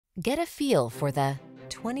Get a feel for the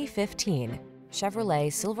 2015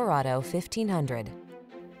 Chevrolet Silverado 1500.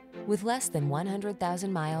 With less than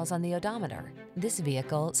 100,000 miles on the odometer, this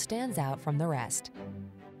vehicle stands out from the rest.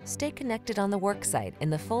 Stay connected on the worksite in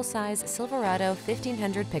the full-size Silverado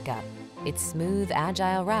 1500 pickup. Its smooth,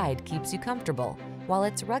 agile ride keeps you comfortable, while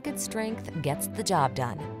its rugged strength gets the job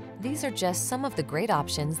done. These are just some of the great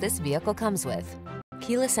options this vehicle comes with: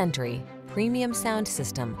 keyless entry, premium sound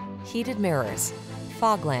system, heated mirrors,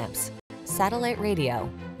 fog lamps, satellite radio,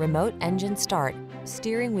 remote engine start,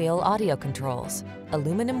 steering wheel audio controls,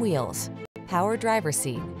 aluminum wheels, power driver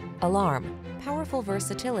seat, alarm. Powerful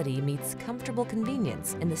versatility meets comfortable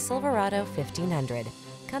convenience in the Silverado 1500.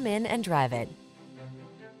 Come in and drive it.